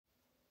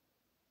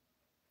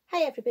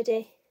Hi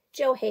everybody,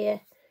 Jo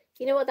here.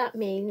 You know what that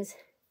means.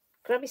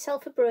 Grab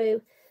yourself a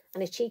brew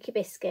and a cheeky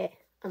biscuit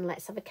and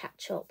let's have a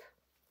catch up.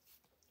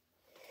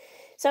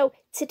 So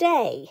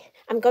today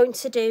I'm going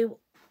to do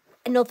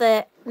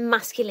another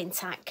masculine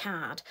type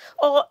card,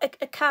 or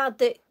a card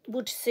that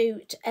would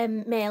suit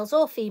males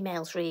or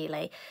females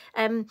really.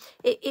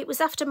 It was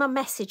after my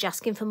message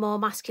asking for more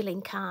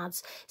masculine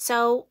cards.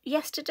 So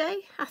yesterday,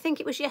 I think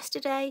it was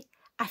yesterday,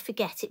 I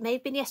forget, it may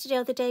have been yesterday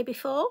or the day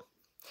before.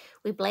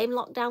 We blame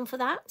lockdown for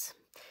that.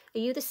 Are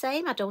you the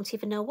same? I don't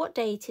even know what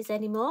day it is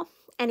anymore.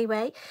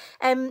 Anyway,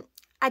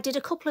 I did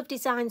a couple of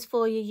designs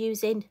for you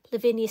using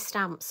Lavinia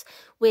stamps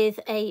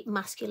with a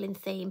masculine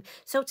theme.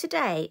 So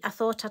today I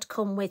thought I'd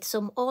come with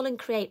some Aall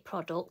Create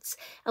products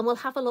and we'll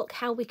have a look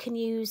how we can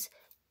use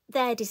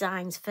their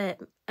designs for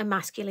a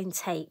masculine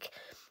take.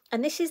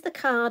 And this is the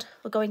card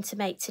we're going to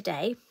make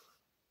today.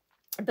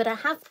 But I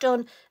have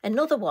done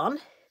another one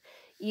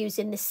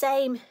using the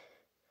same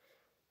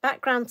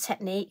background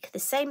technique, the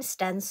same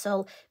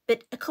stencil,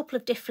 but a couple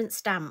of different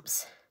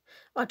stamps.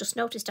 Oh, I just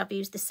noticed I've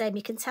used the same.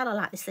 You can tell I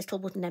like this little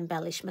wooden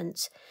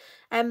embellishment.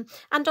 And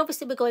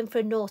obviously we're going for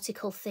a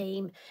nautical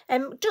theme.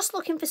 Just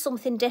looking for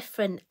something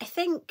different. I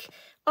think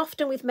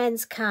often with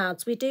men's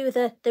cards, we do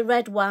the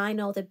red wine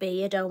or the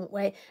beer, don't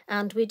we?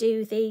 And we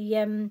do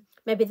the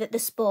maybe the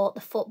sport,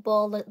 the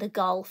football, the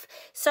golf.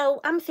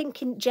 So I'm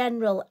thinking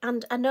general,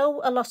 and I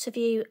know a lot of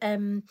you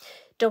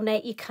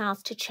donate your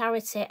cards to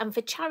charity, and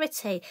for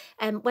charity,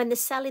 when they're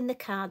selling the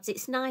cards,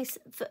 it's nice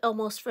for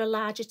almost for a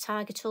larger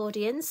target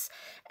audience.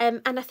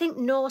 And I think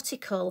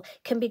nautical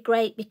can be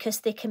great because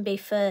they can be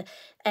for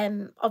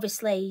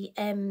obviously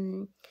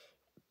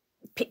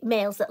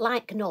males that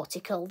like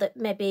nautical, that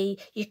maybe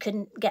you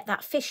can get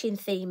that fishing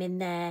theme in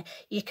there,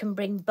 you can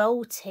bring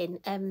boating,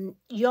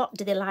 yacht,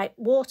 do they like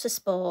water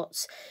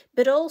sports,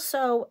 but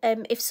also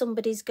if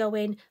somebody's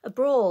going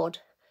abroad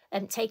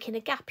and taking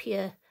a gap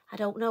year, I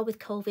don't know, with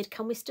COVID,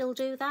 can we still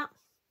do that?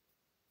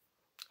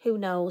 Who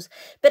knows?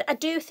 But I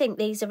do think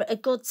these are a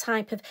good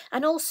type of,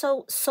 and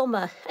also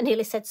summer, I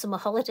nearly said summer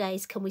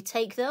holidays, can we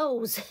take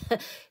those?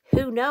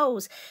 Who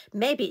knows?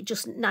 Maybe it's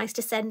just nice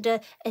to send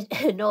a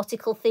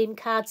nautical theme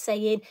card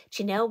saying,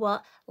 do you know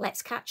what,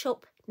 let's catch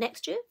up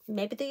next year,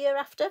 maybe the year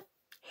after.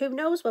 Who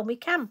knows when we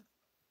can?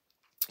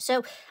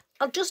 So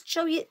I'll just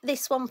show you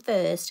this one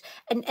first,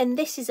 and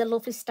this is a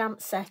lovely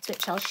stamp set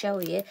which I'll show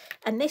you,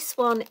 and this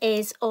one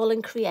is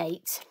Aall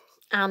Create.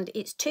 And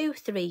it's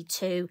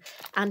 232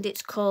 and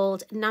it's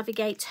called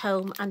Navigate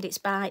Home and it's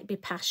by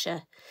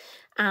Bipasha.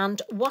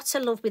 And what I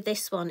love with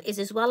this one is,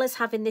 as well as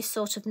having this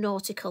sort of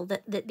nautical,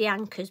 that the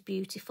anchor's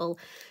beautiful.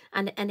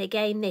 And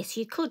again, this,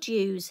 you could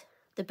use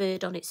the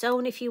bird on its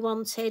own if you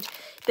wanted,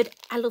 but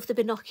I love the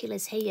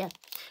binoculars here.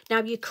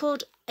 Now you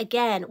could,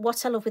 again,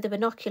 what I love with the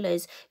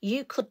binoculars,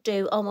 you could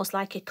do almost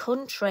like a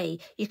country,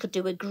 you could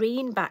do a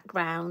green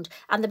background,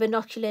 and the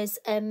binoculars,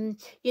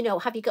 you know,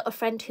 have you got a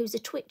friend who's a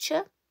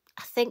twitcher?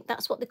 I think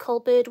that's what they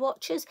call bird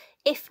watchers.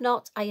 If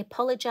not, I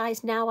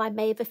apologise now. I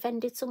may have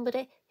offended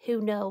somebody.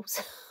 Who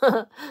knows?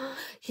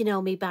 You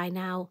know me by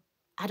now.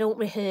 I don't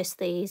rehearse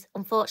these.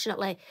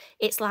 Unfortunately,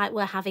 it's like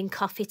we're having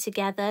coffee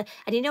together.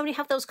 And you know when you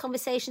have those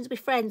conversations with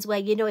friends where,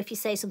 you know, if you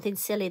say something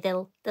silly,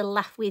 they'll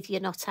laugh with you,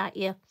 not at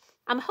you.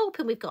 I'm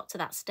hoping we've got to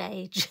that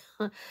stage.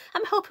 I'm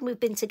hoping we've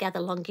been together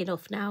long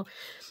enough now.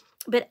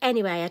 But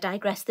anyway, I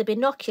digress. The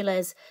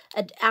binoculars,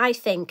 I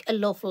think, are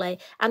lovely.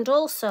 And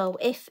also,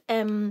 if...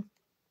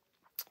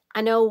 I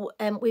know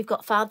we've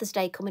got Father's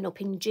Day coming up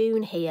in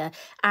June here,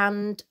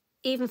 and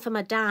even for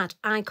my dad,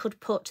 I could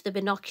put the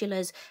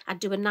binoculars,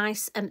 I'd do a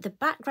nice, the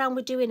background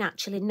we're doing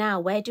actually now,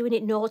 we're doing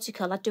it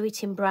nautical, I'd do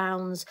it in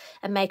browns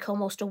and make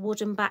almost a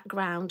wooden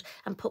background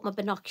and put my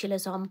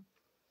binoculars on.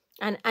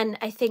 And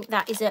I think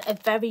that is a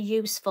very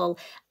useful,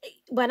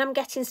 when I'm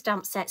getting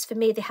stamp sets, for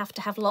me, they have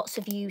to have lots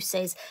of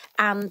uses,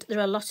 and there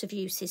are a lot of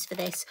uses for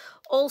this.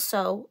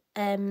 Also,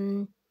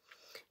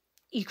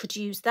 you could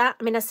use that.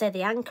 I mean, I say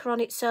the anchor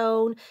on its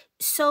own.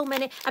 So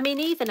many. I mean,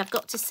 even I've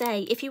got to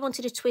say, if you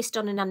wanted a twist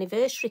on an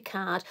anniversary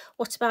card,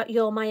 what about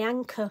You're My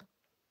Anchor?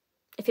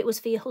 If it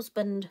was for your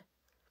husband.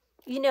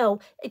 You know,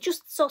 it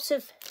just sort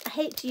of, I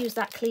hate to use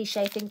that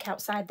cliche, think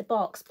outside the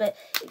box, but,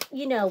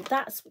 you know,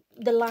 that's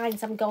the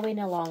lines I'm going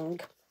along.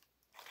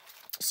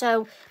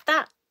 So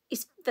that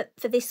is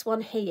for this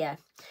one here.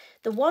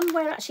 The one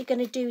we're actually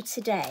going to do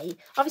today,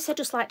 obviously I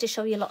just like to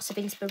show you lots of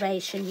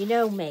inspiration, you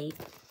know me.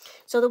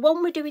 So the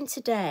one we're doing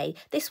today,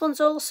 this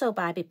one's also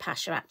by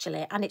Bipasha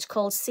actually, and it's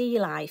called Sea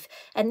Life,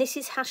 and this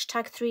is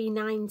hashtag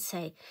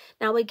 390.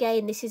 Now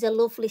again, this is a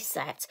lovely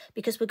set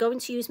because we're going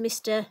to use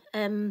Mr.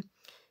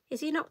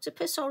 Is he an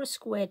octopus or a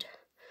squid?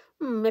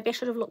 Maybe I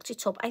should have looked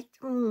it up.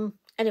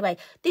 Anyway,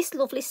 this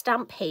lovely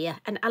stamp here,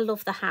 and I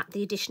love the hat,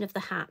 the addition of the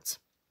hat.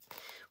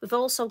 We've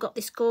also got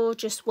this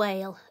gorgeous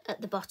whale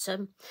at the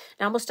bottom.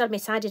 Now, I must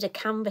admit, I did a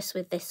canvas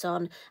with this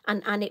on,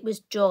 and it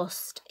was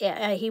just,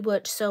 he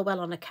worked so well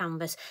on a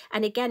canvas.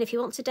 And again, if you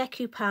want to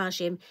decoupage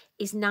him,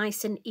 he's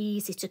nice and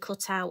easy to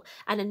cut out.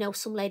 And I know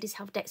some ladies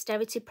have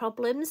dexterity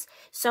problems,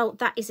 so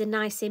that is a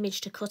nice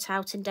image to cut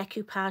out and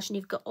decoupage, and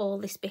you've got all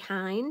this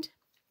behind.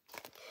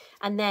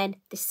 and then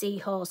the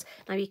seahorse.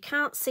 Now you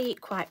can't see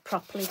it quite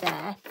properly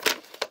there.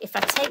 If I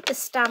take the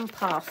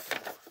stamp off,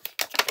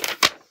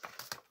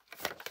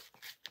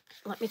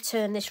 let me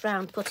turn this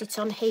round, put it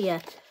on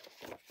here.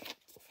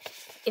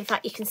 In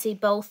fact, you can see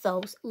both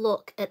those.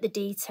 Look at the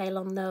detail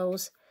on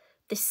those.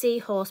 The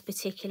seahorse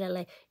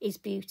particularly is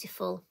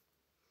beautiful.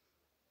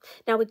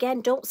 Now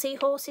again, don't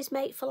seahorses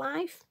mate for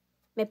life?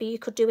 Maybe you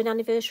could do an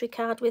anniversary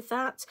card with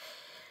that.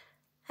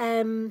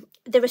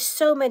 There are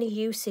so many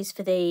uses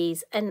for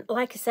these, and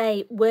like I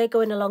say, we're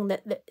going along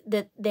that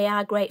they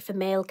are great for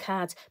male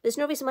cards. There's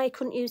no reason why you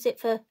couldn't use it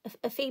for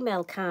a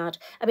female card.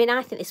 I mean,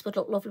 I think this would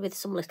look lovely with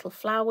some little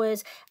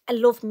flowers. I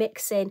love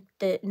mixing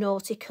the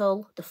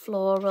nautical, the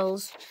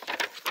florals.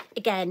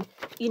 Again,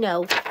 you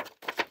know,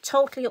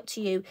 totally up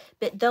to you,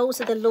 but those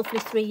are the lovely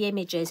 3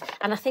 images,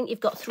 and I think you've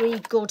got 3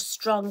 good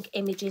strong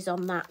images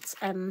on that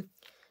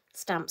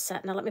stamp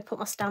set. Now let me put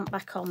my stamp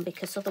back on,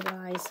 because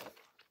otherwise,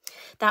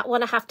 that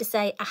one I have to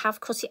say, I have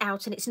cut it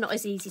out and it's not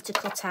as easy to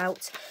cut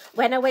out.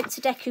 When I went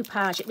to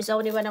decoupage, it was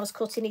only when I was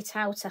cutting it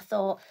out I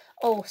thought,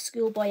 oh,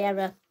 schoolboy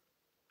error,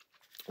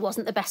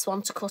 wasn't the best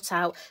one to cut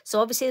out. So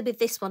obviously with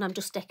this one I'm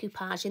just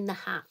decoupaging the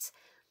hat.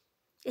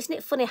 Isn't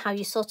it funny how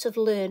you sort of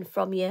learn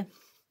from your, I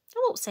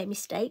won't say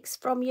mistakes,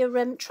 from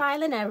your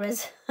trial and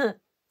errors.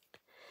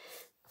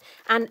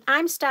 And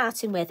I'm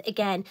starting with,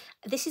 again,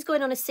 this is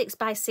going on a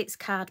 6x6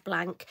 card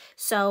blank.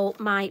 So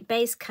my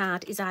base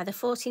card is either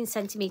 14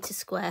 centimetres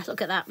square.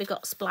 Look at that, we've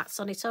got splats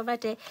on it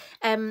already.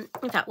 In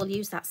fact, we'll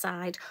use that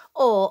side.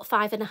 Or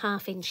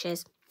 5.5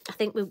 inches. I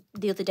think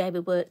the other day we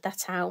worked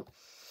that out.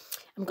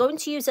 I'm going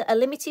to use a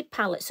limited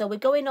palette. So we're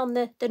going on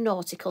the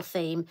nautical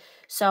theme.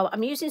 So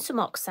I'm using some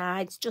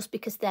oxides just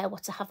because they're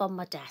what I have on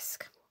my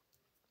desk.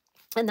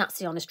 And that's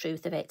the honest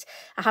truth of it.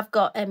 I have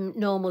got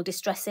normal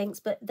distress inks,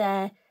 but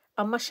they're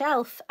on my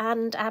shelf,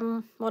 and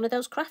I'm one of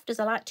those crafters.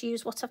 I like to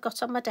use what I've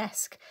got on my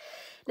desk.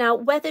 Now,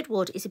 weathered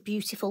wood is a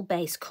beautiful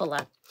base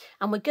colour,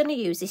 and we're going to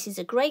use this. Is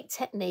a great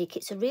technique.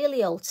 It's a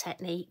really old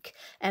technique.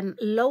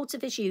 Loads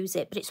of us use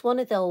it, but it's one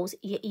of those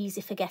you easy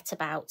forget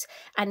about,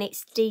 and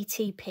it's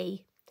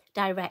DTP,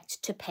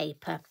 direct to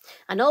paper.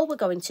 And all we're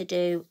going to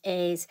do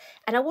is,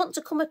 and I want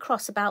to come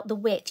across about the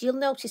width. You'll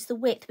notice the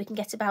width, we can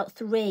get about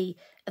 3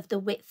 of the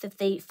width of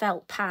the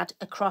felt pad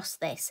across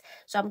this.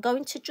 So I'm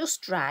going to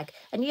just drag,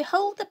 and you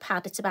hold the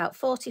pad at about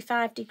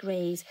 45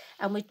 degrees,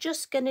 and we're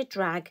just going to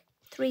drag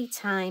 3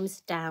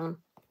 times down.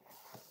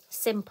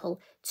 Simple.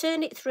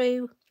 Turn it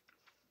through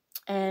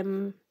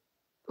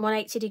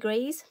 180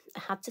 degrees.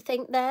 I had to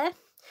think there.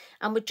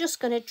 And we're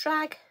just going to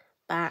drag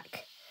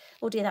back.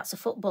 Oh dear, that's a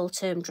football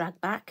term, drag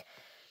back.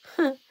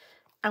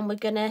 And we're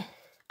gonna,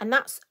 and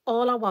that's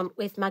all I want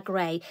with my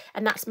grey,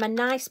 and that's my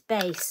nice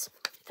base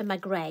for my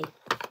grey.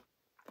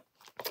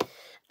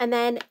 And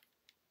then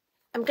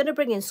I'm going to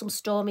bring in some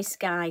Stormy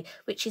Sky,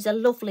 which is a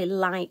lovely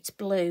light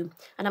blue,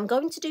 and I'm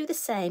going to do the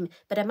same,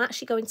 but I'm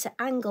actually going to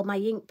angle my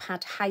ink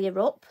pad higher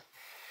up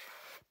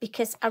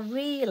because I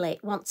really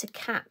want to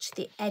catch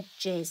the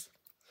edges.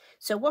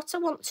 So what I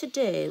want to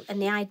do,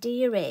 and the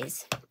idea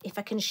is, if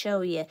I can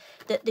show you,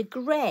 that the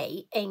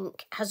grey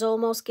ink has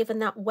almost given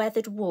that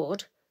weathered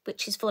wood,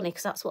 which is funny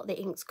because that's what the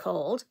ink's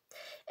called,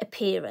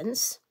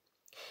 appearance.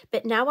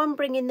 But now I'm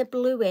bringing the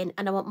blue in,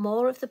 and I want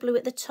more of the blue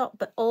at the top,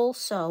 but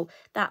also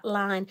that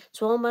line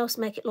to almost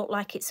make it look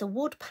like it's a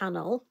wood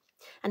panel.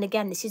 And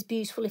again, this is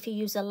beautiful if you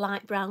use a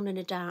light brown and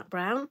a dark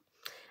brown.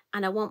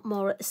 And I want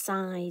more at the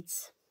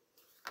sides.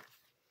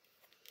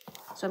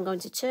 So I'm going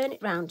to turn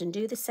it round and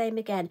do the same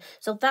again.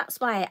 So that's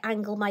why I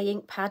angle my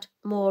ink pad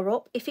more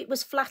up. If it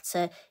was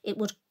flatter, it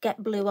would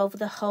get blue over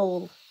the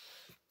whole.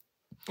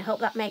 I hope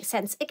that makes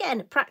sense.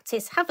 Again,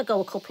 practice, have a go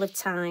a couple of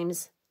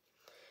times.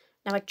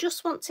 Now I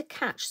just want to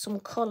catch some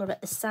colour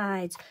at the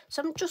sides.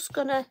 So I'm just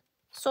going to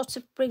sort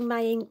of bring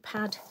my ink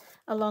pad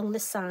along the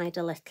side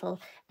a little.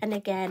 And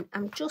again,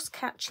 I'm just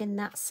catching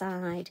that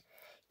side.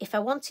 If I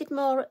wanted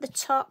more at the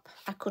top,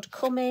 I could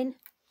come in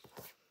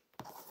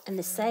and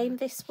the same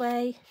this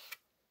way.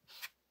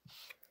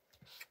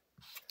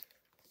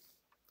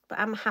 But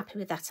I'm happy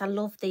with that. I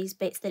love these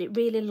bits, that it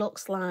really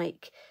looks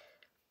like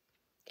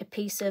a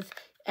piece of,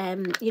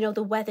 you know,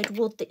 the weathered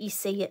wood that you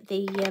see at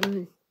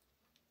the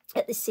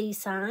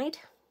seaside.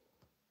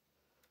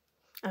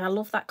 And I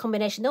love that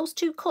combination. Those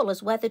 2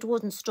 colours, weathered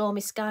wood and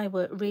Stormy Sky,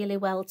 work really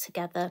well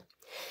together.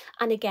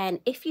 And again,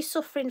 if you're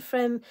suffering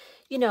from,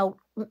 you know,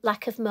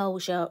 lack of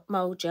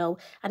mojo,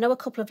 I know a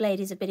couple of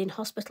ladies have been in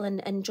hospital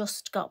and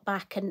just got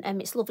back,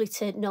 and it's lovely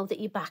to know that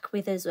you're back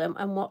with us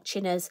and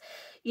watching us.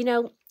 You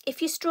know,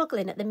 if you're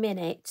struggling at the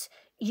minute,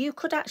 you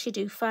could actually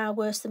do far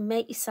worse than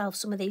make yourself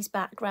some of these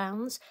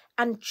backgrounds,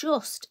 and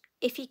just,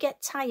 if you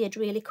get tired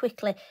really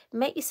quickly,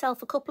 make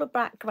yourself a couple of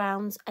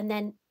backgrounds, and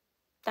then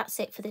that's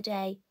it for the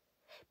day.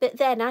 But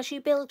then as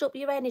you build up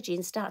your energy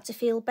and start to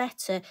feel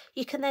better,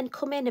 you can then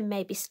come in and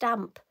maybe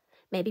stamp,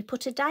 maybe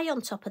put a die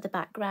on top of the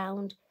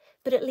background.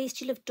 But at least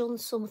you'll have done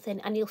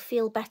something and you'll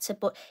feel better,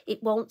 but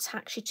it won't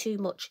tax you too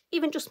much.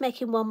 Even just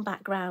making one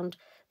background,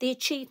 the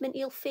achievement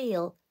you'll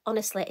feel,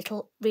 honestly,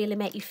 it'll really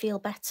make you feel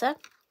better.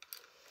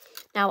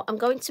 Now I'm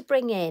going to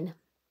bring in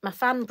my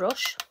fan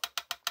brush,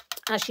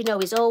 as you know,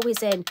 is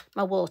always in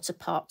my water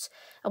pot.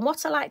 And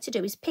what I like to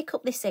do is pick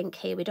up this ink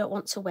here. We don't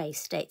want to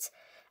waste it.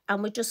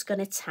 And we're just going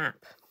to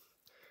tap.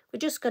 We're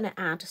just going to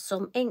add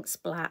some ink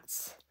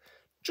splats,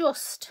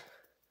 just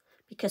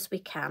because we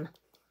can.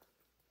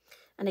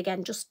 And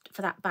again, just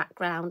for that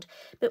background.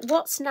 But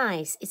what's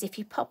nice is if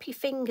you pop your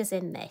fingers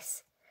in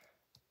this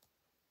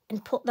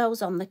and put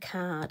those on the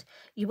card,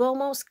 you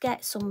almost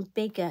get some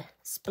bigger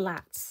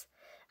splats.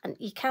 And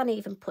you can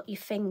even put your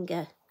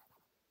finger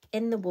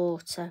in the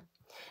water.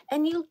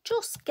 And you'll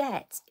just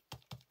get,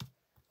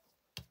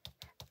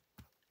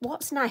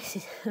 what's nice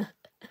is,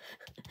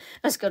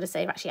 I was going to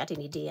say you're actually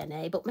adding your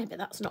DNA, but maybe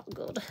that's not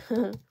good.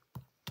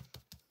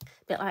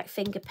 Bit like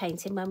finger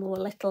painting when we were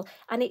little,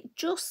 and it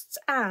just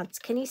adds,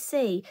 can you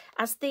see,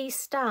 as these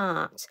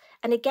start,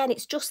 and again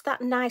it's just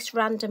that nice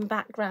random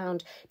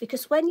background,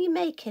 because when you're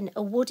making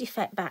a wood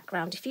effect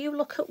background, if you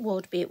look at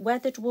wood, be it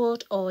weathered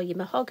wood or your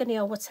mahogany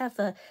or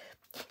whatever,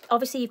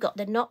 obviously you've got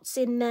the knots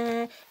in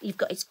there, you've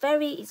got,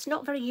 it's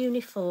not very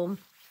uniform.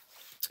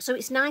 So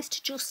it's nice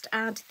to just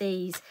add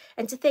these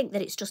and to think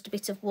that it's just a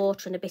bit of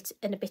water and a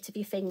bit of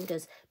your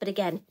fingers. But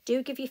again,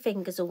 do give your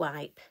fingers a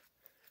wipe.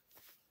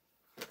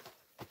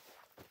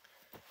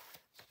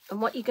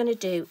 And what you're going to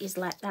do is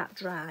let that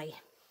dry.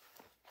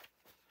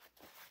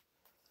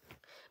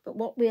 But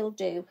what we'll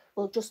do,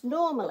 we'll just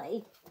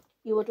normally,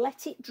 you would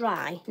let it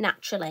dry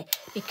naturally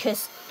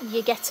because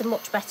you get a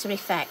much better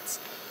effect.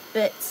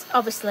 But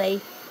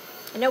obviously,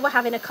 I know we're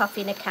having a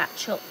coffee and a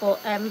catch-up, but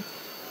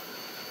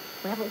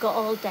we haven't got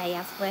all day,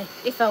 have we?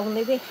 If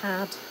only we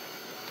had.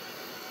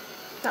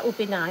 That would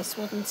be nice,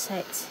 wouldn't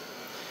it?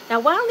 Now,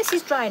 while this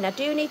is drying, I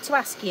do need to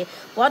ask you,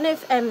 one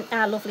of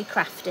our lovely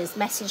crafters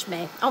messaged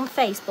me on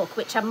Facebook,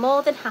 which I'm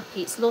more than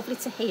happy. It's lovely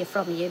to hear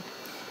from you.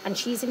 And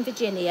she's in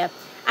Virginia.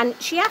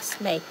 And she asked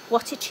me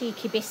what a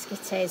cheeky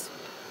biscuit is.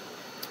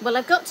 Well,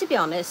 I've got to be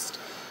honest,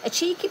 a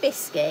cheeky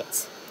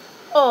biscuit,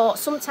 or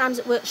sometimes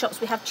at workshops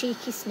we have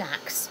cheeky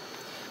snacks.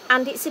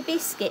 And it's a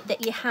biscuit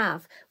that you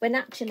have when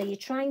actually you're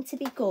trying to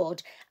be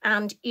good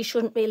and you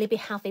shouldn't really be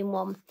having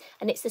one.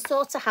 And it's the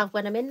sort I have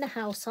when I'm in the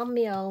house on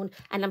my own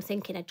and I'm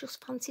thinking, I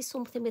just fancy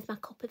something with my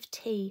cup of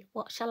tea.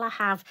 What shall I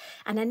have?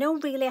 And I know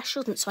really I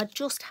shouldn't, so I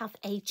just have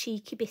a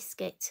cheeky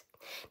biscuit.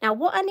 Now,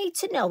 what I need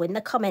to know in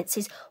the comments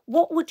is,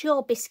 what would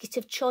your biscuit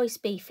of choice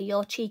be for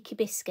your cheeky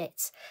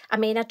biscuits? I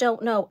mean, I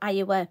don't know. Are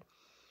you a...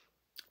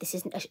 This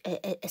isn't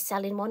a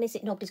selling one, is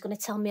it? Nobody's going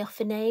to tell me off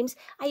for names.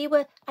 Are you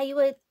a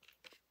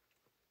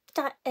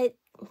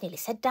nearly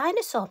said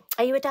dinosaur.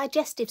 Are you a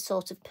digestive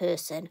sort of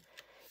person?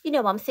 You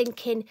know, I'm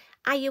thinking,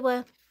 do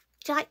you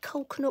like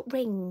coconut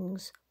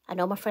rings? I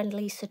know my friend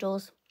Lisa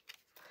does.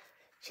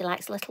 She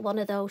likes a little one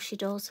of those, she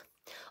does.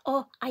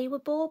 Or are you a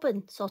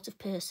bourbon sort of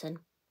person?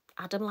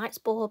 Adam likes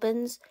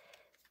bourbons.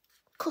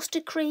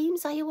 Custard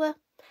creams, are you a...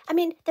 I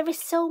mean, there is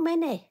so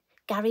many.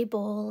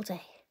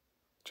 Garibaldi.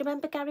 Do you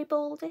remember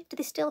Garibaldi? Do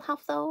they still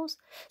have those?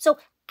 So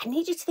I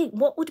need you to think,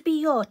 what would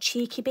be your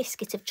cheeky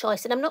biscuit of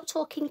choice? And I'm not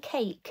talking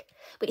cake,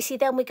 but you see,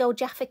 then we go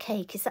Jaffa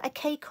cake. Is that a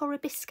cake or a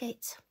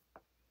biscuit?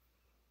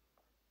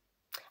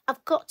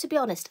 I've got to be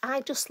honest,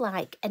 I just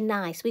like a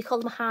nice, we call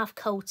them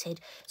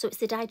half-coated, so it's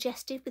the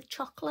digestive with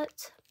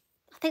chocolate.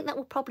 I think that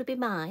would probably be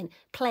mine.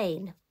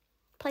 Plain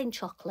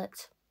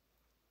chocolate.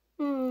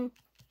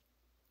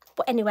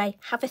 But anyway,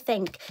 have a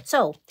think.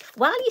 So,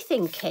 while you're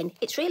thinking,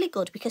 it's really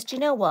good because do you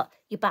know what?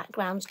 Your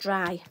background's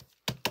dry.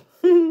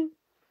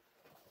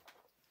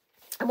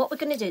 And what we're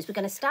going to do is we're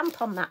going to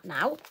stamp on that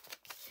now.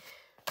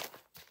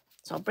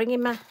 So I'll bring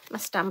in my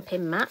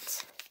stamping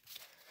mat.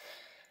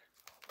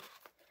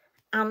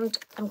 And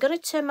I'm going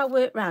to turn my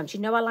work round.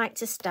 You know I like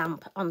to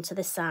stamp onto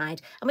the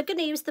side. And we're going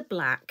to use the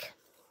black,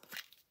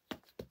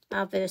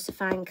 our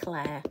VersaFine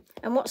Clair.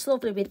 And what's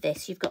lovely with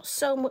this, you've got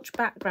so much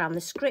background, the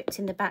script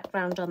in the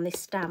background on this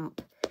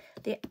stamp.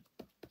 The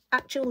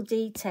actual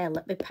detail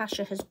that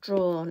Bipasha has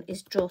drawn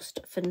is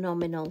just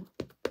phenomenal.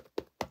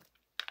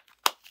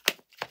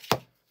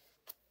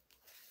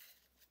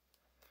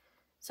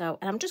 So,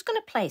 and I'm just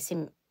going to place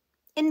him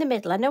in the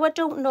middle. I know I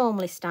don't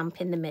normally stamp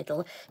in the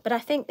middle, but I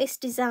think this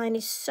design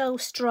is so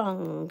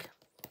strong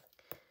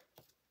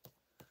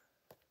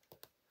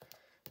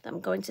that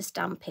I'm going to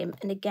stamp him.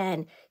 And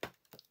again,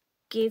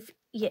 give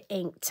your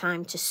ink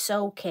time to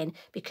soak in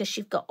because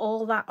you've got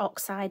all that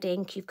oxide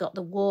ink, you've got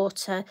the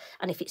water,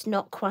 and if it's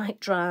not quite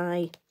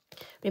dry,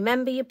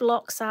 remember your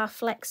blocks are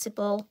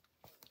flexible.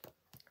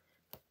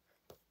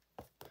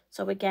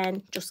 So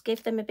again, just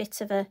give them a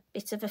bit of a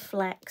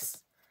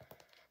flex.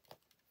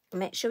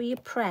 Make sure you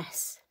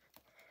press.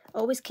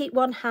 Always keep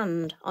one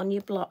hand on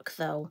your block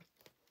though.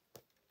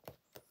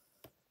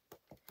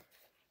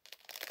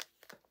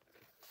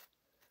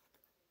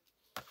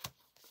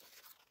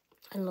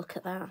 And look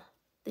at that.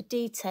 The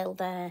detail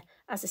there,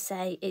 as I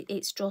say,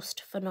 it's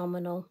just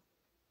phenomenal.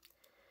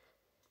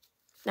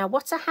 Now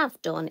what I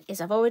have done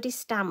is I've already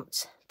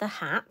stamped the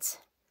hat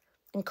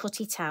and cut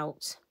it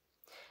out.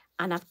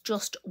 And I've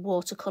just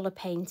watercolour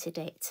painted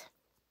it.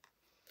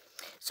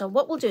 So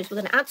what we'll do is we're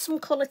going to add some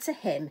colour to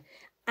him.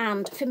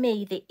 And for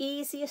me, the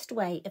easiest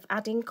way of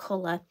adding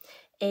colour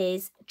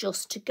is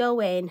just to go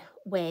in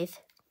with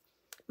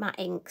my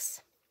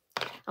inks.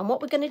 And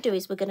what we're going to do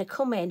is we're going to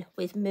come in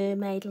with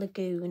Mermaid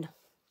Lagoon.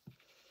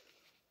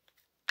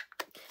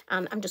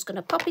 And I'm just going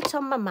to pop it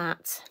on my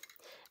mat.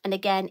 And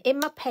again, in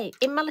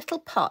my little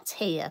pot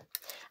here,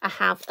 I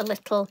have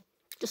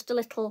just a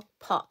little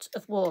pot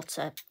of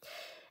water.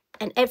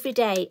 And every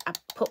day I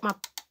put my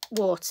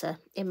water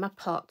in my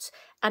pot,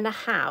 and I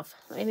have,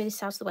 let me move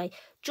this out of the way,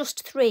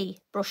 just 3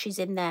 brushes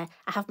in there.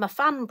 I have my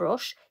fan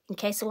brush in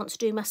case I want to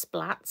do my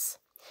splats.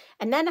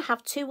 And then I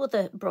have 2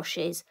 other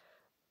brushes,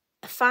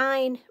 a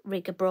fine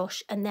rigger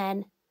brush and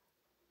then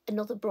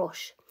another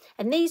brush.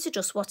 And these are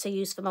just what I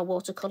use for my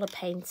watercolour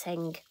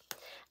painting.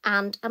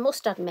 And I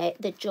must admit,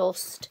 they're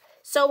just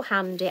so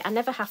handy. I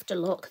never have to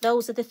look.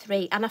 Those are the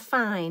 3. And I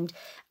find,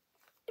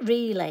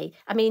 really,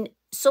 I mean,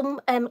 some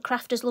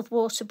crafters love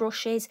water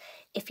brushes.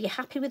 If you're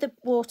happy with a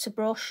water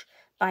brush,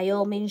 by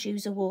all means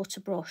use a water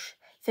brush.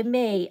 For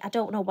me, I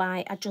don't know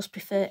why, I just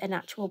prefer an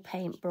actual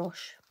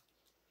paintbrush.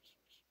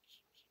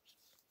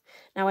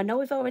 Now, I know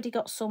we've already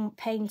got some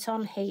paint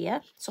on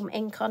here, some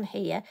ink on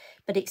here,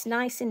 but it's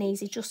nice and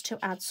easy just to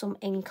add some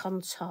ink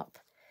on top.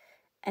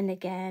 And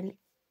again,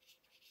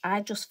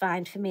 I just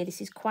find for me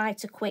this is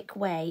quite a quick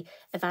way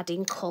of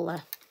adding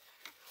colour.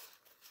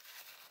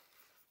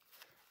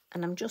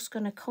 And I'm just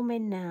going to come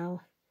in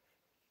now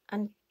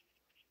and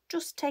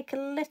just take a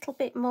little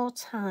bit more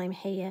time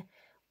here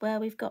where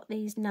we've got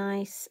these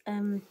nice,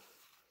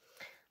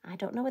 I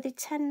don't know, are they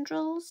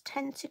tendrils,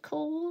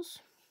 tentacles?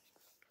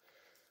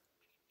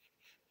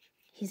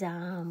 His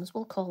arms,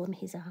 we'll call them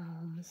his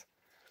arms.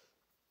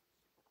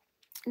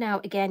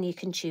 Now, again, you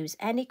can choose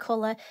any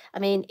colour. I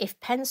mean, if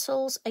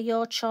pencils are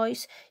your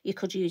choice, you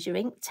could use your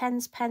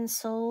Inktense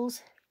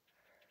pencils.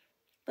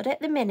 But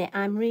at the minute,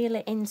 I'm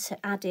really into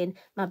adding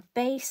my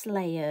base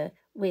layer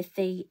with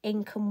the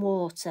ink and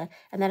water.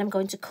 And then I'm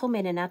going to come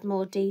in and add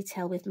more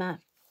detail with my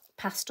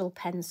pastel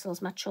pencils,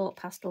 my chalk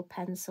pastel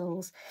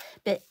pencils.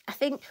 But I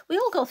think we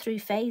all go through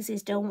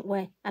phases, don't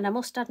we? And I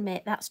must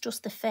admit, that's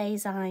just the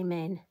phase I'm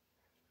in.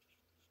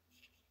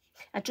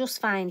 I just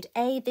find,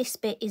 this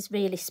bit is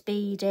really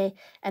speedy,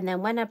 and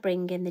then when I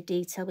bring in the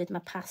detail with my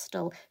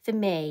pastel, for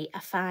me, I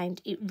find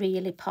it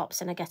really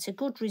pops and I get a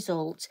good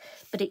result,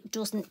 but it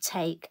doesn't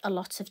take a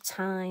lot of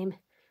time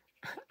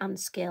and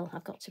skill,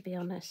 I've got to be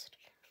honest.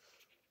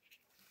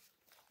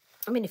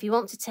 I mean, if you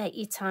want to take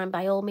your time,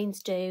 by all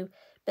means do,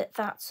 but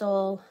that's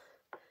all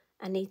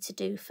I need to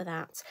do for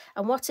that.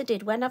 And what I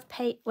did when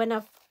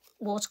I've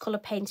watercolour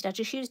painted, I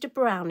just used a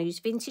brown, I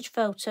used Vintage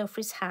Photo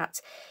for his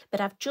hat,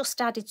 but I've just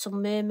added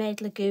some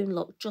Mermaid Lagoon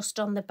look just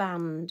on the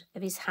band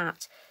of his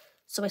hat,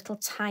 so it'll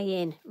tie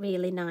in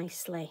really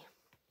nicely.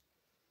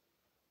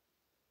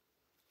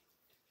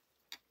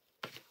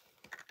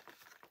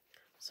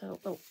 So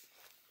we'll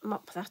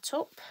mop that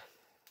up.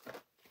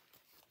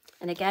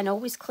 And again,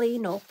 always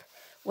clean up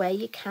where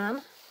you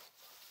can.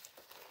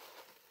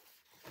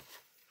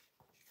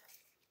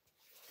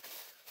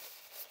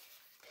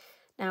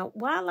 Now,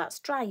 while that's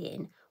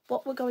drying,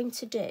 what we're going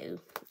to do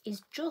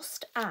is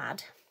just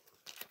add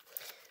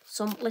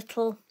some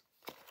little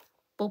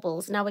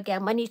bubbles. Now,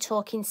 again, when you're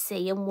talking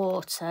sea and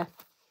water,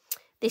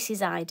 this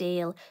is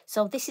ideal.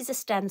 So this is a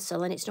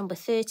stencil and it's number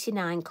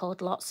 39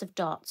 called Lots of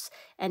Dots,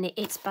 and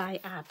it's by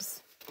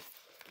Abs.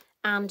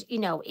 And, you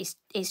know, it's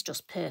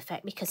just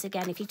perfect because,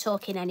 again, if you're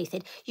talking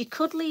anything, you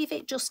could leave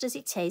it just as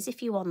it is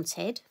if you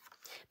wanted.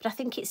 But I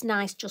think it's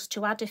nice just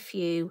to add a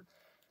few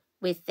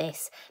with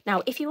this.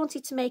 Now, if you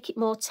wanted to make it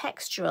more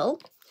textural,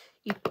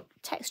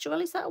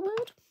 textural, is that a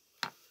word?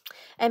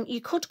 You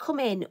could come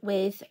in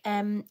with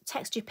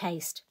texture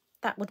paste.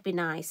 That would be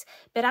nice.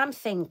 But I'm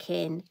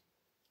thinking,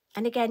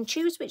 and again,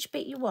 choose which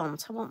bit you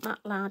want. I want that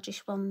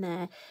largish one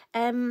there.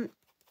 I'm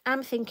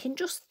thinking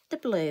just the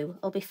blue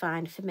will be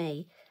fine for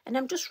me. And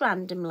I'm just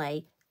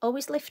randomly,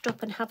 always lift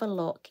up and have a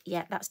look.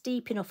 Yeah, that's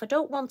deep enough. I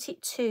don't want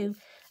it too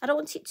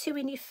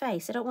in your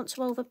face. I don't want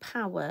to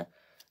overpower.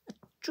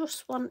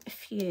 Just want a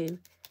few.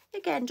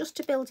 Again, just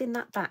to build in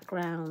that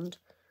background.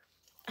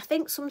 I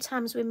think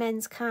sometimes with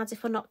men's cards,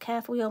 if we're not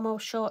careful, we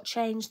almost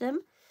shortchange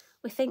them.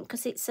 We think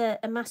because it's a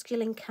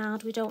masculine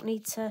card, we don't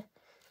need to...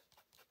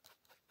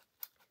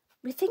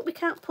 We think we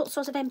can't put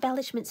sort of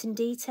embellishments and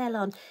detail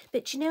on.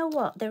 But do you know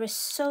what? There are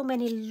so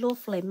many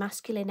lovely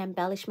masculine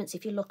embellishments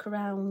if you look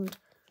around.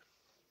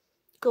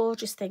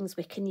 Gorgeous things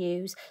we can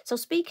use. So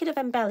speaking of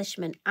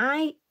embellishment,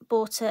 I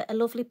bought a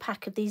lovely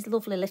pack of these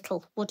lovely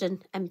little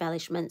wooden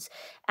embellishments,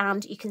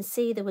 and you can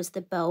see there was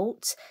the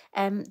boat,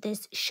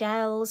 there's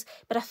shells,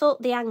 but I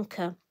thought the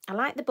anchor, I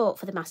like the boat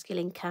for the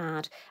masculine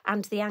card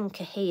and the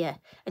anchor here,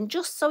 and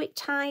just so it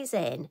ties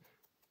in,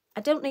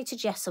 I don't need to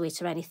gesso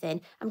it or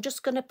anything, I'm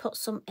just going to put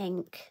some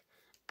ink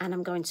and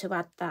I'm going to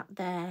add that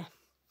there,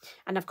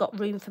 and I've got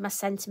room for my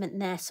sentiment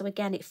there, so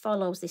again it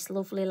follows this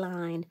lovely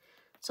line.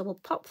 So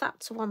we'll pop that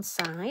to one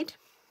side,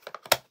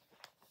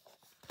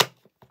 pop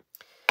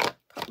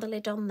the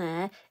lid on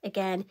there,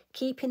 again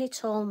keeping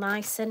it all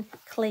nice and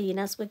clean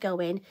as we're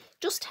going,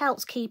 just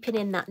helps keeping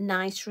in that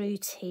nice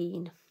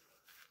routine.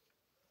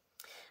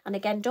 And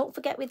again, don't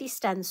forget with your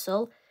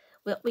stencil,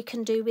 what we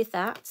can do with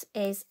that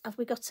is, have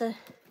we got a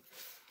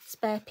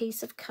spare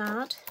piece of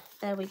card?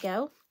 There we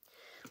go.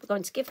 We're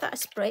going to give that a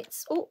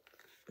spritz. Oh,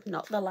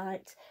 not the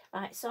light.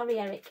 Right, sorry,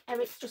 Eric.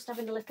 Eric's just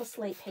having a little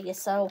sleep here,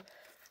 so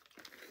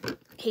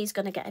he's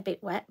going to get a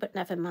bit wet, but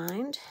never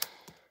mind.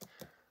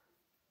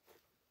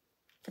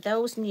 For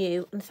those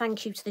new, and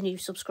thank you to the new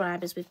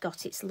subscribers we've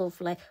got, it's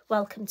lovely.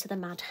 Welcome to the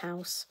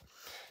madhouse.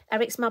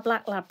 Eric's my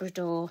black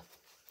Labrador,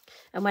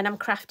 and when I'm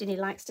crafting, he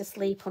likes to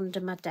sleep under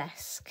my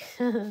desk.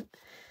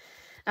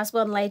 As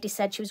one lady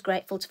said, she was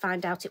grateful to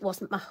find out it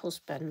wasn't my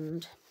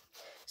husband.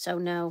 So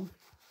no,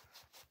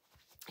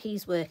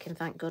 he's working,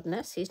 thank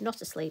goodness. He's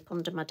not asleep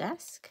under my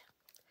desk.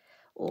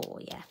 Oh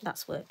yeah,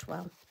 that's worked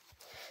well.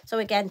 So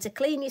again, to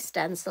clean your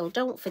stencil,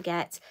 don't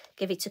forget,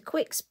 give it a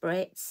quick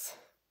spritz.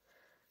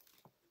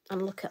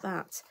 And look at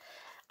that.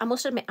 I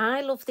must admit, I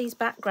love these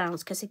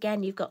backgrounds because,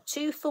 again, you've got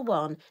 2 for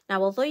 1.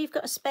 Now, although you've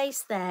got a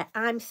space there,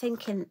 I'm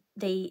thinking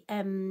the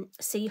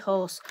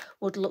seahorse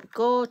would look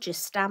gorgeous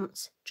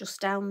stamped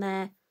just down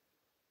there.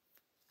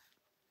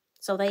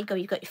 So there you go.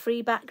 You've got your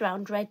free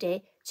background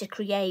ready to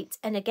create.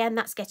 And again,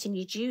 that's getting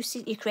your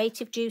juices, your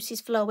creative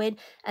juices flowing,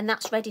 and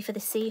that's ready for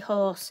the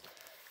seahorse.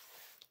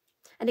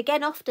 And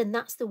again, often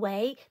that's the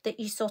way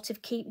that you sort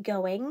of keep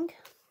going.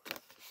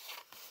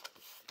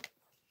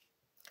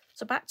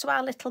 So back to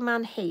our little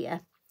man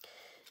here,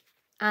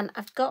 and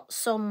I've got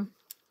some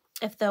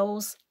of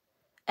those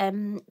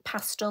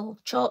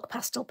chalk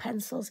pastel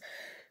pencils.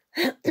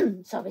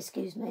 Sorry,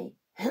 excuse me.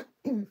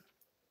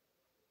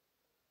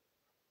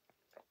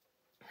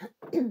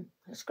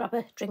 Let's grab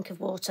a drink of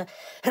water.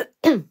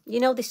 You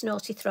know this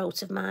naughty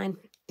throat of mine.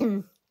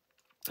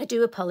 I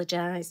do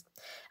apologise.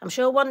 I'm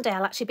sure one day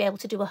I'll actually be able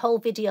to do a whole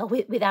video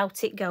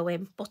without it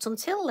going, but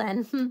until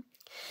then...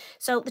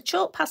 So the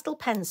chalk pastel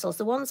pencils,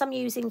 the ones I'm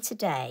using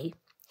today,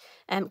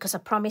 because I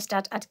promised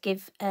I'd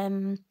give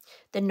the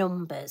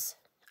numbers.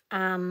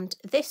 And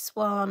this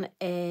one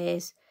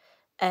is,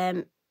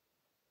 so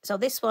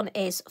this one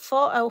is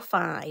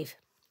 405,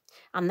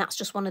 and that's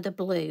just one of the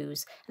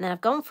blues. And then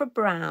I've gone for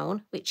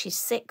brown, which is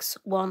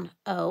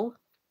 610,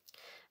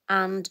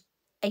 and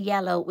a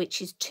yellow,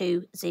 which is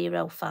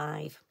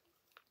 205.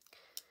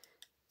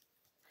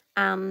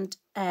 And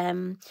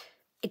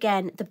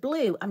again, the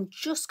blue, I'm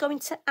just going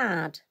to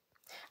add,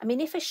 I mean,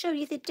 if I show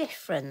you the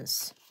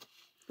difference,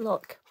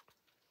 look,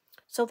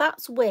 so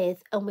that's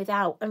with and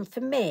without. And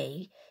for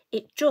me,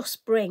 it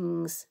just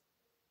brings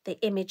the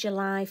image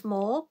alive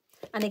more.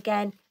 And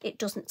again, it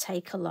doesn't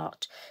take a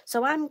lot.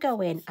 So I'm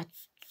going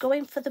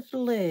for the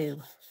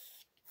blue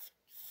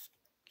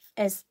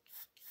as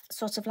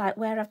sort of like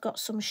where I've got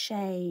some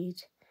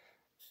shade.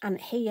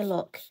 And here,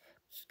 look.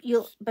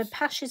 But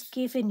Pasha's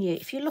given you,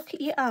 if you look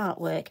at your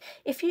artwork,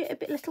 if you're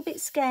a little bit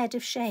scared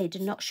of shade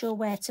and not sure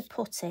where to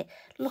put it,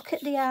 look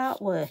at the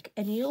artwork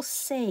and you'll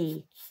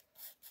see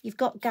you've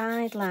got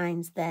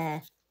guidelines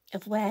there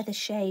of where the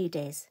shade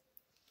is.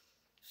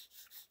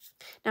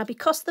 Now,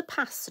 because the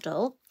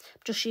pastel,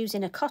 I'm just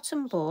using a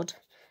cotton bud,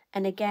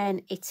 and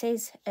again, it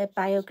is a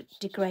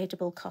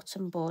biodegradable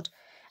cotton bud,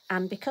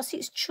 and because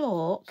it's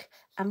chalk,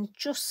 I'm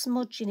just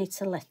smudging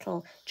it a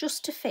little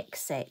just to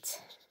fix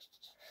it.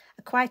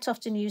 I quite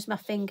often use my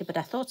finger, but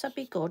I thought I'd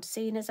be good,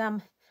 seeing as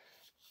I'm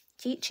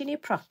teaching you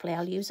properly,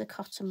 I'll use a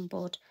cotton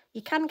bud.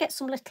 You can get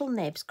some little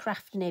nibs,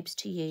 craft nibs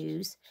to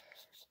use.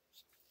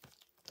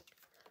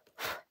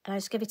 And I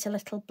just give it a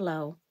little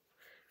blow.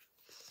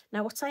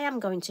 Now what I am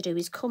going to do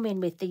is come in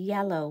with the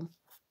yellow.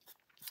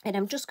 And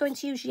I'm just going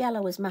to use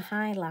yellow as my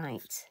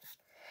highlight.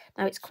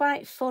 Now it's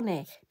quite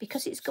funny,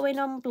 because it's going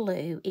on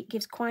blue, it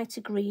gives quite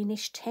a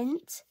greenish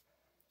tint.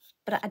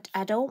 But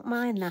I don't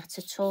mind that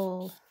at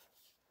all.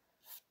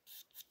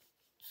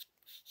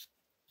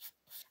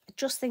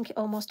 Just think it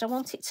almost, I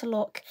want it to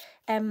look,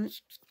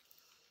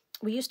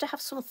 we used to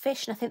have some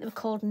fish, and I think they were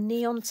called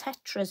neon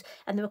tetras,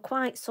 and they were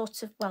quite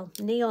sort of, well,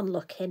 neon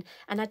looking,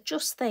 and I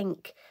just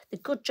think the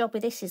good job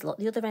with this is, look,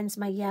 the other end's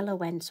my yellow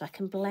end, so I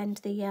can blend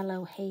the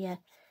yellow here.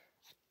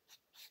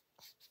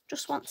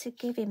 Just want to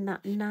give him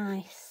that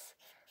nice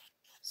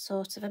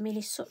sort of, I mean,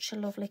 he's such a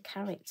lovely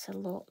character,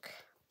 look.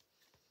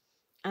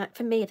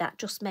 For me, that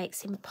just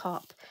makes him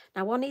pop.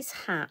 Now on his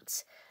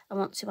hat, I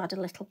want to add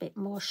a little bit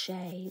more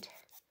shade.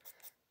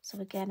 So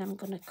again, I'm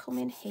going to come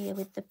in here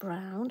with the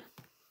brown,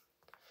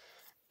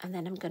 and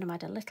then I'm going to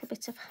add a little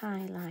bit of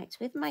highlight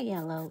with my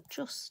yellow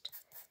just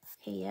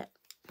here,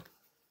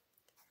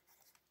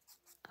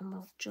 and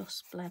we'll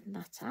just blend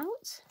that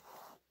out.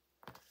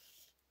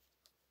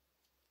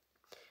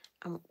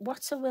 And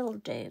what I will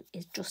do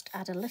is just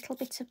add a little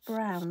bit of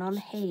brown on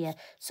here,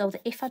 so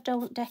that if I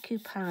don't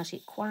decoupage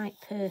it quite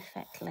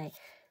perfectly,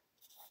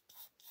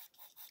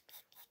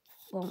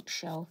 it won't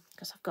show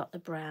because I've got the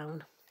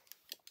brown.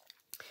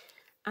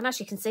 And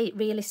as you can see, it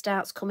really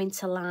starts coming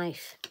to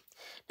life.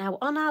 Now,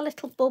 on our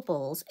little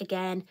bubbles,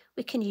 again,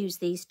 we can use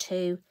these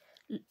two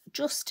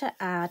just to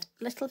add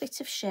a little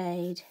bit of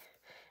shade.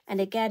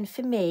 And again,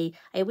 for me,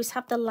 I always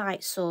have the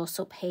light source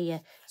up here.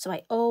 So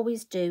I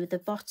always do the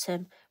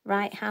bottom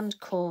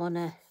right-hand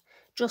corner,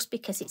 just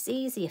because it's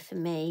easier for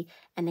me.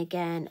 And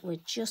again, we're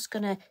just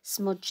going to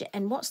smudge it.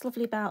 And what's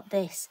lovely about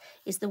this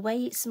is the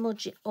way it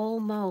smudges, it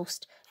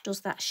almost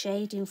does that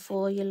shading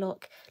for you.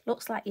 Look,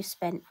 looks like you've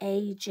spent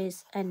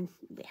ages, and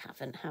we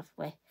haven't, have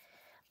we?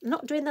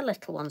 Not doing the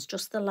little ones,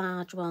 just the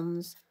large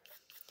ones.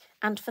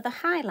 And for the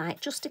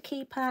highlight, just to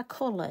keep our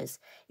colours,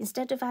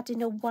 instead of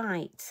adding a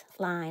white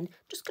line,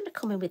 I'm just going to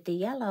come in with the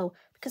yellow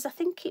because I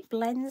think it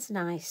blends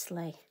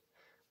nicely.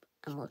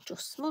 And we'll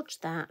just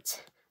smudge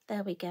that.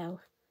 There we go.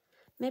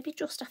 Maybe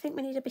just, I think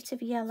we need a bit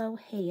of yellow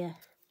here.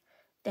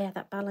 There,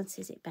 that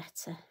balances it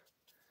better.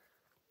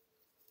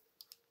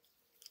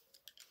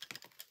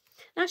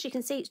 Now, as you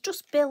can see, it's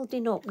just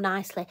building up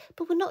nicely,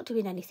 but we're not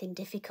doing anything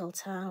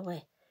difficult, are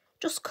we?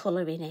 Just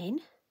colouring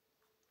in.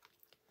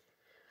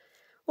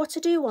 What I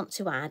do want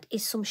to add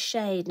is some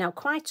shade. Now,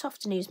 quite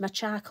often I use my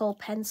charcoal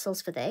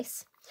pencils for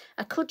this.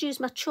 I could use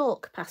my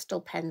chalk pastel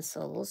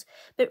pencils,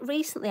 but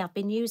recently I've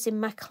been using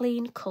my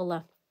clean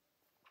colour.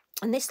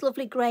 And this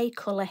lovely grey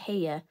colour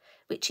here,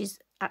 which is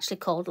actually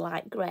called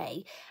light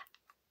grey,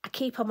 I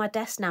keep on my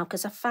desk now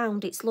because I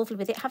found it's lovely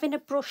with it having a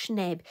brush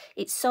nib.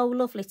 It's so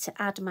lovely to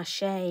add my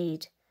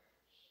shade.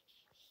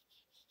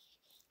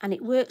 And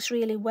it works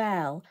really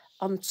well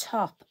on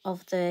top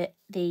of the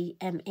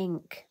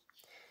ink.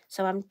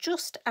 So I'm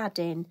just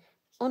adding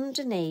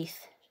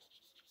underneath.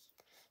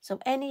 So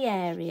any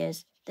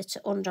areas that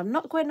are under, I'm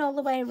not going all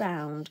the way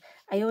around.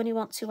 I only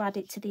want to add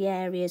it to the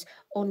areas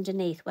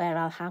underneath where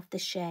I'll have the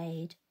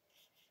shade.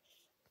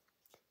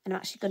 And I'm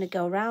actually going to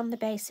go around the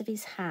base of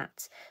his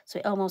hat, so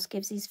it almost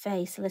gives his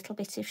face a little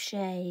bit of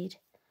shade.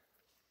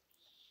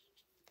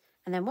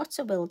 And then what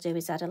I will do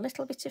is add a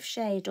little bit of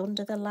shade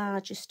under the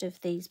largest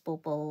of these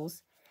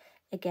bubbles.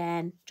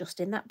 Again, just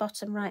in that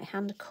bottom right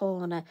hand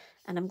corner,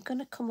 and I'm going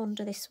to come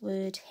under this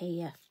word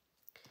here.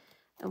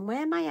 And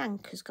where my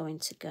anchor's going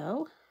to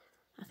go,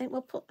 I think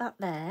we'll put that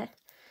there.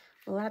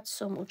 We'll add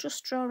some, we'll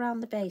just draw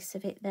around the base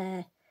of it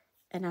there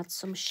and add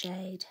some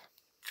shade.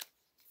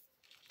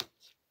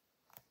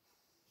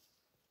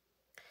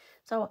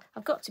 So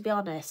I've got to be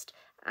honest,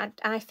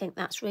 I think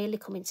that's really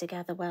coming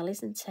together well,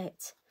 isn't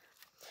it?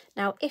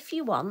 Now, if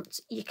you want,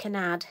 you can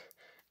add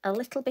a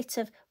little bit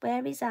of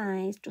where his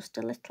eyes, just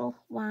a little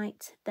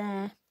white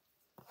there.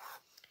 I'm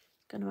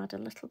going to add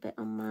a little bit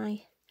on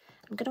my,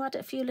 I'm going to add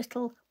a few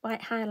little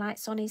white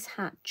highlights on his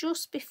hat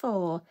just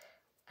before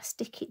I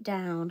stick it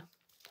down.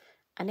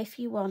 And if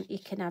you want, you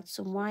can add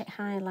some white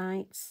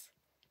highlights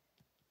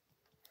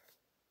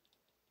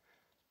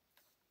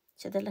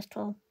to the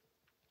little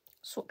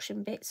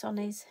suction bits on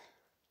his.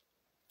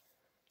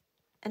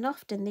 And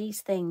often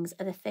these things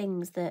are the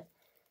things that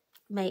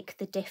make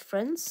the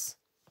difference.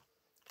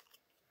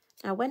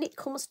 Now, when it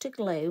comes to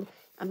glue,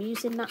 I'm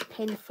using that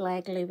pin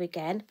flare glue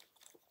again,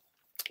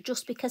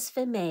 just because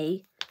for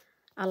me,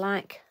 I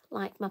like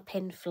my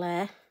pin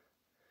flare.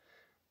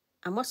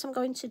 And what I'm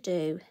going to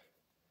do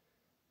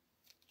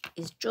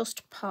is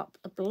just pop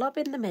a blob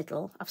in the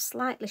middle. I've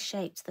slightly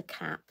shaped the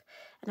cap,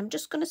 and I'm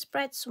just going to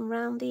spread some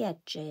round the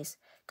edges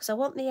because I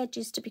want the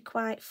edges to be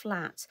quite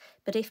flat,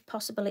 but if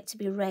possible it to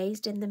be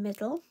raised in the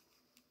middle.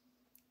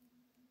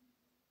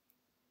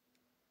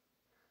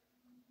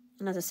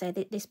 And as I say,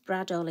 this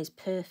bradawl is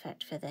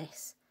perfect for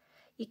this.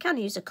 You can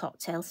use a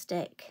cocktail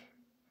stick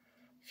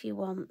if you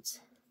want.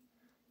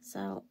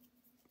 So,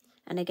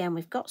 and again,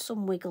 we've got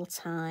some wiggle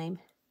time,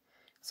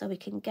 so we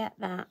can get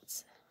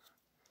that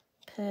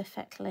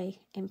perfectly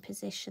in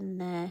position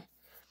there.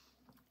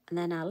 And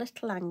then our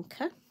little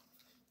anchor.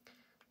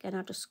 Again,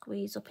 I'll just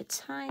squeeze up a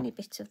tiny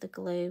bit of the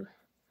glue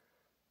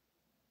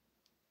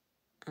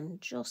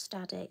and just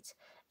add it.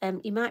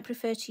 You might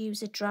prefer to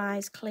use a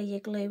dries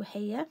clear glue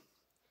here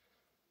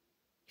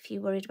if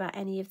you're worried about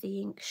any of the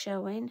ink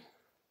showing.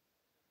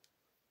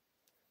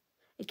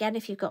 Again,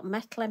 if you've got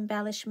metal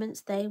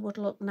embellishments, they would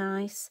look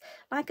nice.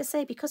 Like I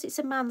say, because it's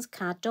a man's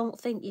card, don't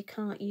think you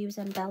can't use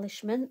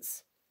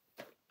embellishments.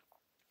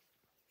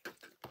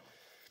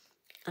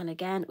 And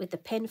again, with the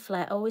pin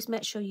flare, always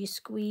make sure you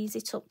squeeze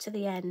it up to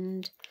the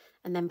end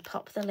and then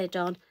pop the lid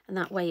on, and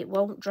that way it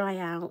won't dry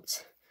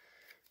out.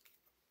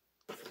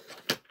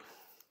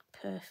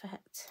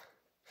 Perfect.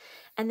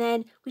 And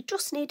then we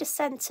just need a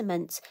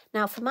sentiment.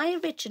 Now, for my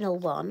original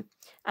one,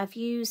 I've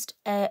used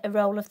a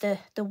roll of the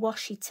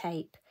washi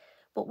tape.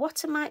 But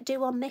what I might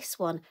do on this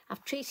one,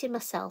 I've treated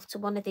myself to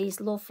one of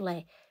these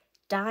lovely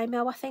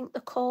Dymo, I think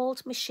they're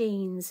called,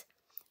 machines.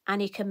 And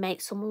you can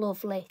make some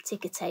lovely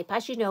ticker tape.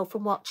 As you know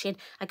from watching,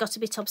 I got a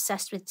bit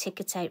obsessed with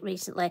ticker tape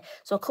recently.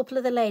 So a couple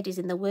of the ladies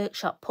in the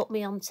workshop put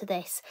me onto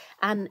this.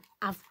 And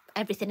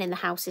everything in the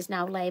house is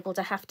now labelled.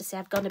 I have to say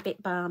I've gone a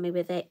bit balmy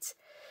with it.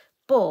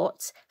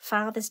 But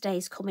Father's Day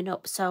is coming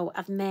up, so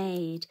I've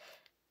made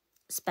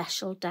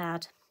Special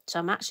Dad. So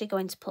I'm actually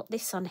going to put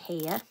this on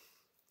here.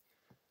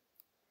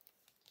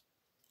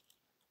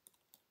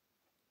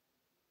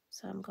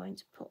 So I'm going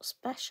to put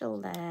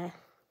Special there.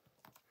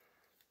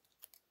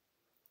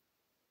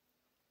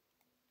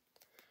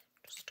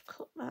 Just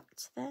cut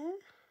that there,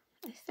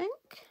 I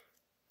think.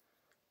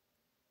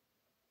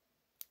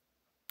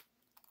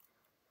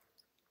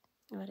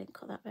 Oh, I didn't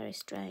cut that very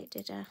straight,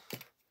 did I?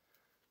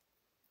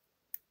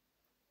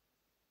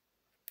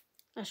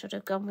 I should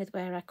have gone with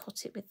where I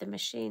cut it with the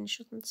machine,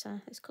 shouldn't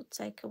I? This could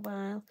take a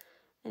while.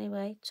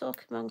 Anyway,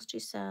 talk amongst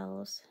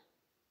yourselves.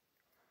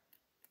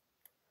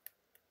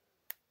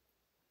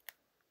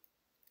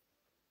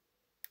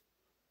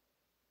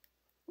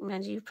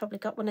 And you've probably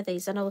got one of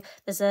these. I know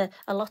there's a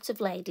lot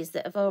of ladies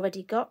that have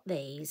already got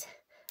these.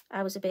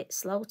 I was a bit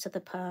slow to the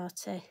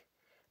party,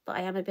 but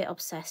I am a bit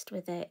obsessed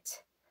with it.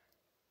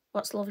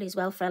 What's lovely as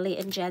well for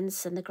Elliot and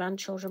Jens and the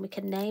grandchildren, we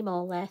can name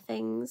all their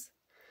things.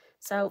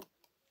 So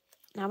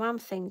now I'm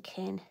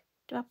thinking,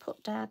 do I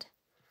put Dad?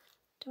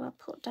 Do I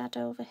put Dad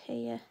over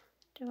here?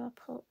 Do I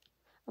put...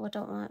 Oh, I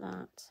don't like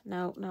that.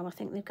 No, I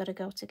think they've got to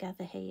go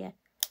together here.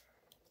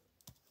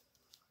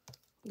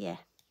 Yeah.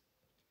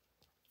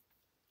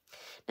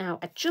 Now,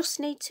 I just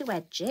need to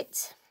edge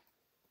it.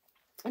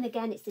 And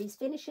again, it's these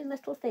finishing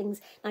little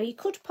things. Now, you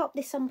could pop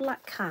this on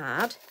black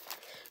card,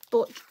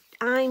 but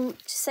to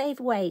save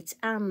weight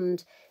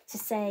and to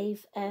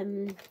save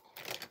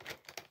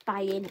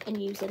buying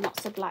and using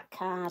lots of black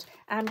card,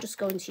 I'm just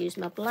going to use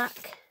my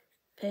black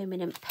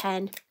permanent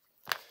pen.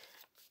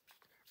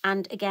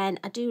 And again,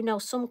 I do know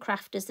some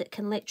crafters that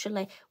can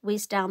literally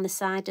whiz down the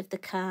side of the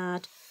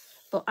card,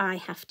 but I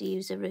have to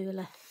use a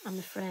ruler, I'm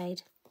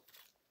afraid.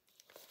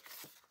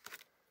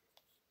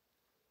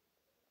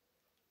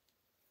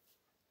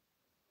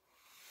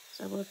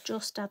 So we'll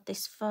just add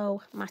this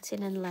faux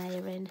matting and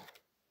layering.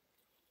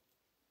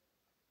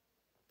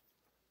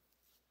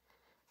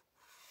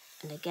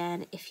 And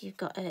again, if you've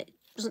got it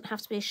doesn't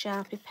have to be a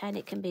Sharpie pen,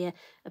 it can be a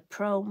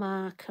pro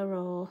marker,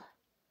 or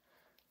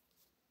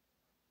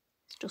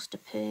it's just a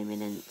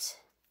permanent.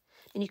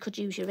 And you could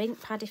use your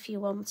ink pad if you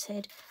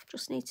wanted.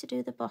 Just need to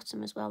do the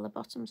bottom as well. The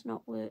bottom's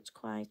not worked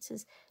quite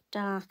as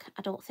dark.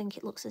 I don't think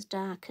it looks as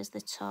dark as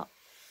the top.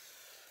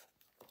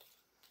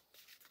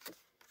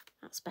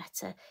 That's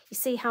better. You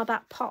see how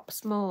that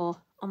pops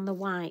more on the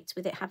white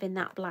with it having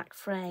that black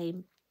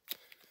frame.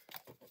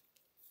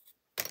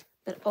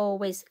 But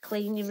always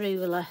clean your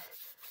ruler.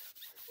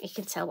 You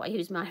can tell what I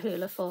use my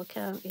ruler for,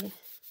 can't you?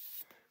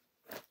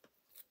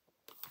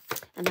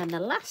 And then the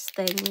last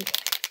thing,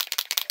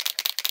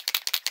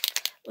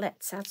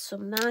 let's add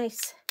some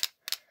nice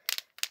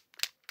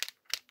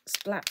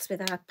splats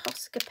with our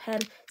Posca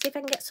pen. See if I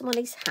can get some on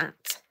his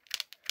hat.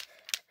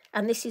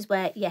 And this is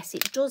where, yes,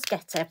 it does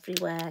get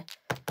everywhere.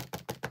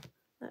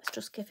 Let's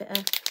just give it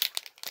a...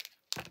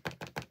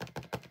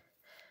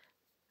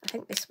 I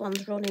think this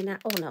one's running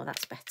out. Oh, no,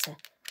 that's better.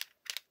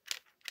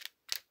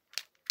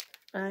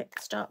 Right,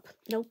 stop.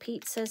 No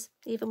pizzas,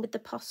 even with the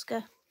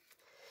Posca.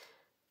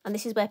 And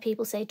this is where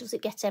people say, does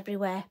it get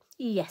everywhere?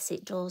 Yes,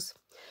 it does.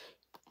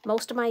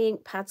 Most of my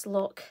ink pads,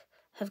 look,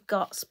 have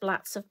got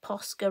splats of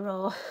Posca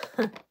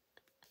or...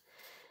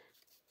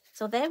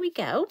 So there we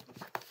go.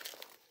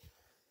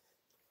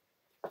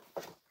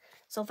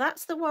 So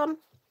that's the one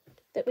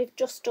that we've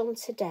just done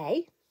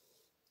today.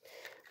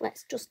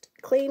 Let's just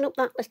clean up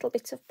that little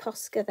bit of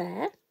Posca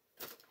there.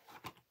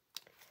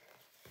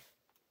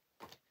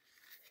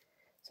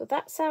 So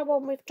that's our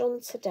one we've done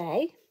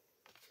today.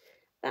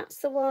 That's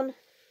the one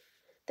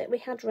that we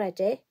had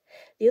ready.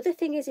 The other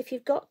thing is, if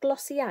you've got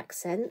glossy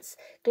accents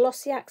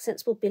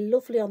will be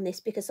lovely on this,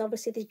 because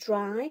obviously they're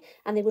dry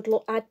and they would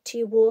add to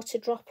your water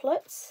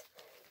droplets.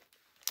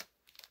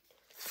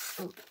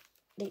 And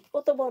the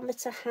other one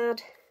that I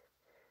had,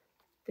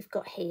 we've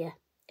got here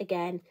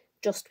again,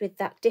 just with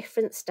that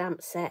different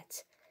stamp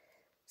set.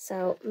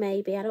 So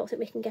maybe, I don't think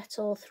we can get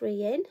all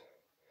three in.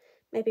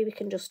 Maybe we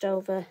can just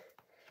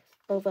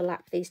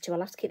overlap these two. I'll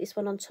have to keep this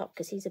one on top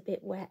because he's a bit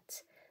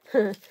wet.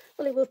 Well,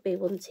 he would be,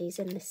 wouldn't he? He's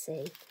in the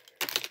sea.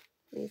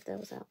 Move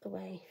those out the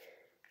way.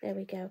 There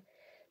we go.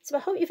 So I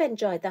hope you've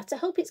enjoyed that. I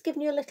hope it's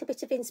given you a little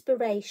bit of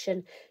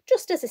inspiration,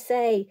 just as I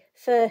say,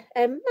 for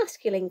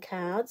masculine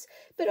cards,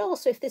 but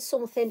also if there's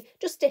something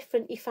just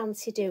different you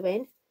fancy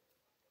doing.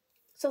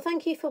 So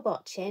thank you for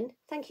watching.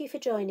 Thank you for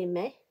joining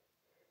me.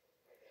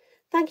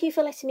 Thank you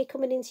for letting me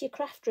come into your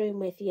craft room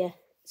with you.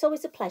 It's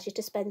always a pleasure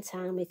to spend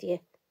time with you.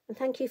 And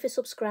thank you for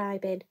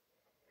subscribing.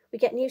 We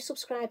get new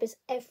subscribers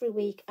every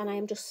week and I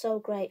am just so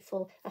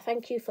grateful. I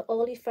thank you for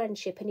all your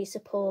friendship and your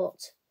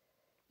support.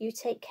 You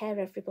take care,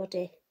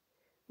 everybody.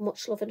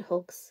 Much love and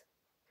hugs.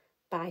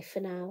 Bye for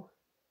now.